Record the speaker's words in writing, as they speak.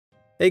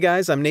Hey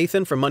guys, I'm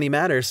Nathan from Money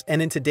Matters, and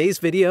in today's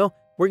video,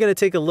 we're going to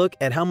take a look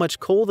at how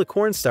much Cole the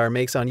Cornstar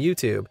makes on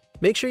YouTube.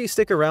 Make sure you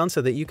stick around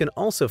so that you can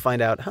also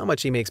find out how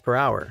much he makes per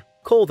hour.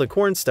 Cole the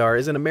Cornstar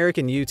is an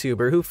American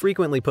YouTuber who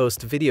frequently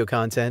posts video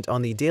content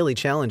on the daily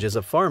challenges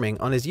of farming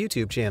on his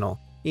YouTube channel.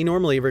 He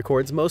normally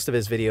records most of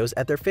his videos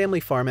at their family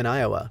farm in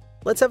Iowa.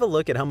 Let's have a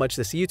look at how much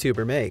this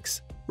YouTuber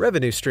makes.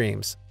 Revenue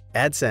streams.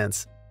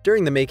 AdSense.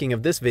 During the making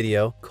of this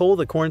video, Cole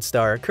the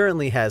Cornstar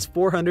currently has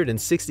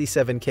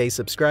 467K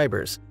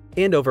subscribers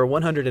and over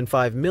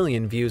 105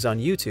 million views on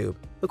YouTube,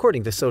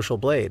 according to Social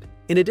Blade.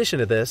 In addition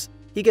to this,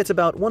 he gets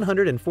about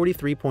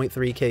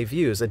 143.3K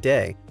views a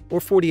day, or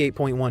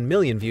 48.1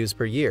 million views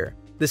per year.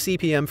 The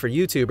CPM for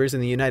YouTubers in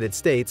the United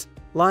States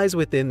lies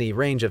within the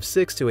range of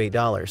 $6 to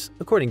 $8,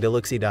 according to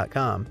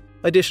Looksy.com.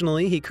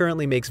 Additionally, he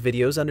currently makes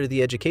videos under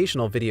the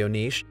educational video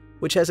niche,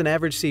 which has an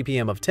average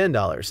CPM of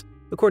 $10,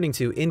 according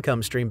to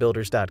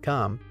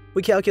IncomeStreamBuilders.com.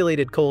 We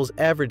calculated Cole's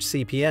average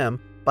CPM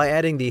by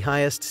adding the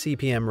highest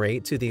CPM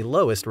rate to the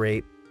lowest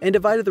rate and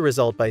divided the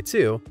result by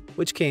 2,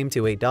 which came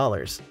to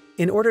 $8.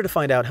 In order to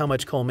find out how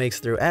much Cole makes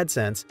through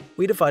AdSense,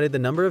 we divided the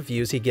number of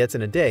views he gets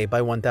in a day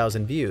by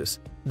 1,000 views,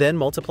 then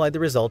multiplied the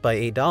result by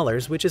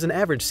 $8, which is an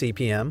average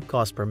CPM,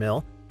 cost per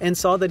mil, and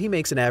saw that he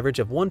makes an average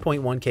of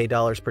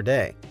 $1.1K per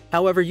day.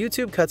 However,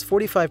 YouTube cuts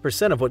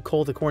 45% of what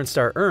Cole the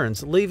Cornstar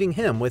earns, leaving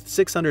him with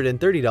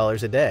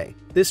 $630 a day.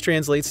 This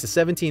translates to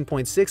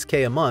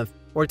 $17.6K a month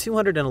or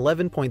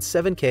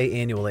 $211.7K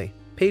annually.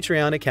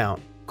 Patreon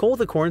account. Cole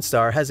the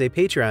Cornstar has a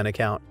Patreon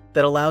account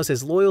that allows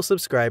his loyal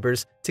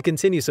subscribers to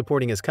continue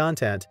supporting his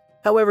content.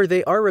 However,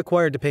 they are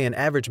required to pay an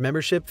average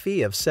membership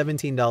fee of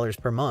 $17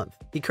 per month.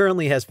 He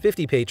currently has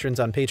 50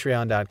 patrons on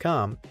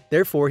Patreon.com,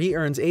 therefore he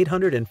earns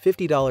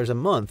 $850 a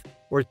month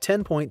or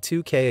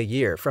 $10.2K a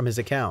year from his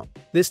account.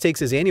 This takes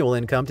his annual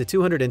income to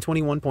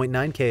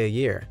 $221.9K a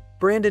year.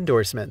 Brand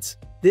endorsements.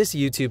 This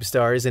YouTube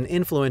star is an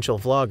influential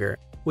vlogger,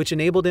 which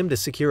enabled him to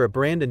secure a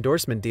brand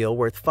endorsement deal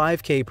worth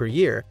 $5K per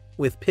year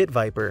with Pit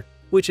Viper,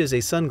 which is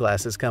a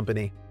sunglasses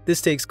company.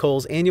 This takes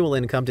Cole's annual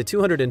income to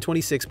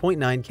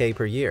 $226.9K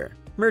per year.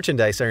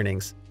 Merchandise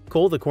earnings.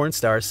 Cole the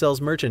Cornstar sells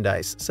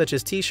merchandise such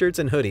as t-shirts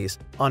and hoodies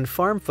on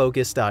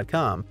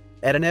farmfocus.com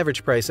at an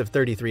average price of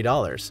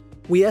 $33.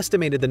 We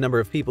estimated the number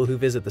of people who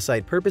visit the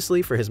site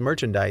purposely for his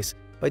merchandise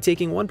by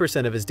taking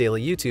 1% of his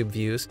daily YouTube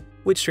views,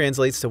 which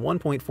translates to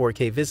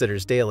 1.4K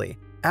visitors daily.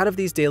 Out of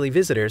these daily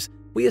visitors,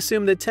 we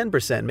assume that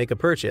 10% make a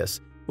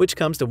purchase, which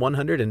comes to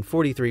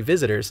 143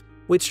 visitors,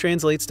 which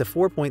translates to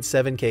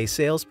 4.7K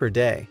sales per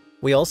day.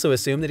 We also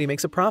assume that he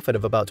makes a profit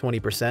of about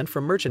 20%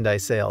 from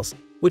merchandise sales,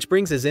 which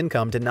brings his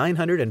income to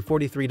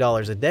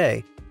 $943 a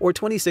day, or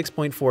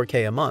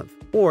 $26.4K a month,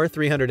 or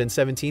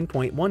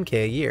 $317.1K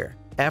a year.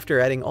 After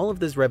adding all of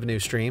these revenue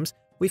streams,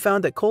 we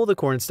found that Cole the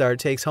Cornstar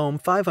takes home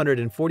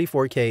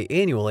 $544K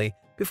annually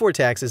before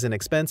taxes and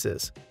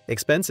expenses.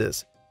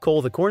 Expenses.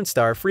 Cole the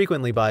Cornstar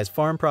frequently buys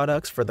farm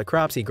products for the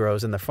crops he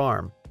grows in the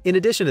farm. In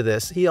addition to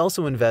this, he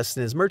also invests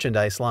in his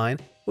merchandise line,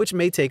 which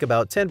may take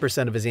about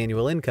 10% of his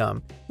annual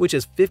income, which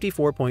is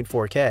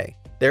 $54.4K.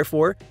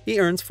 Therefore, he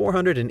earns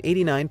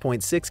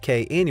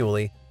 $489.6K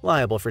annually,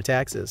 liable for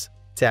taxes.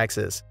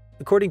 Taxes.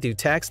 According to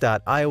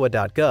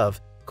tax.iowa.gov,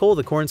 Cole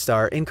the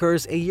Cornstar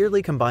incurs a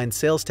yearly combined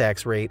sales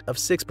tax rate of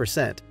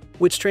 6%,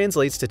 which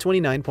translates to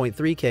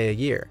 $29.3K a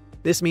year.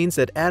 This means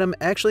that Adam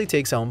actually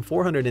takes home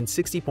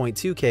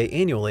 $460.2K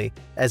annually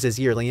as his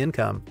yearly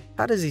income.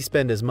 How does he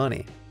spend his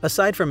money?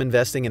 Aside from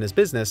investing in his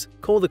business,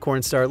 Cole the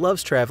Cornstar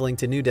loves traveling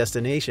to new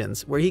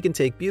destinations where he can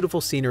take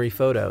beautiful scenery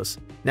photos.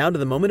 Now to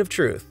the moment of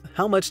truth.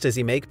 How much does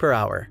he make per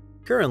hour?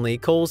 Currently,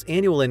 Cole's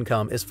annual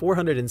income is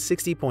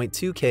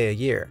 $460.2K a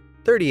year,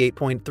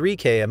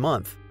 $38.3K a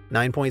month,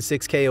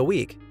 $9.6K a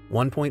week,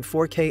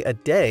 $1.4K a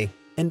day,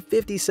 and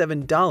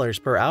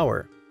 $57 per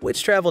hour.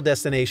 Which travel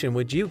destination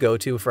would you go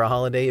to for a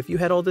holiday if you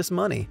had all this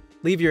money?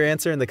 Leave your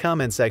answer in the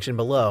comment section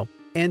below,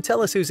 and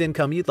tell us whose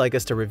income you'd like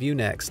us to review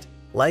next.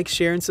 Like,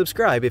 share, and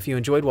subscribe if you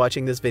enjoyed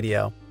watching this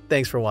video.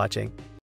 Thanks for watching.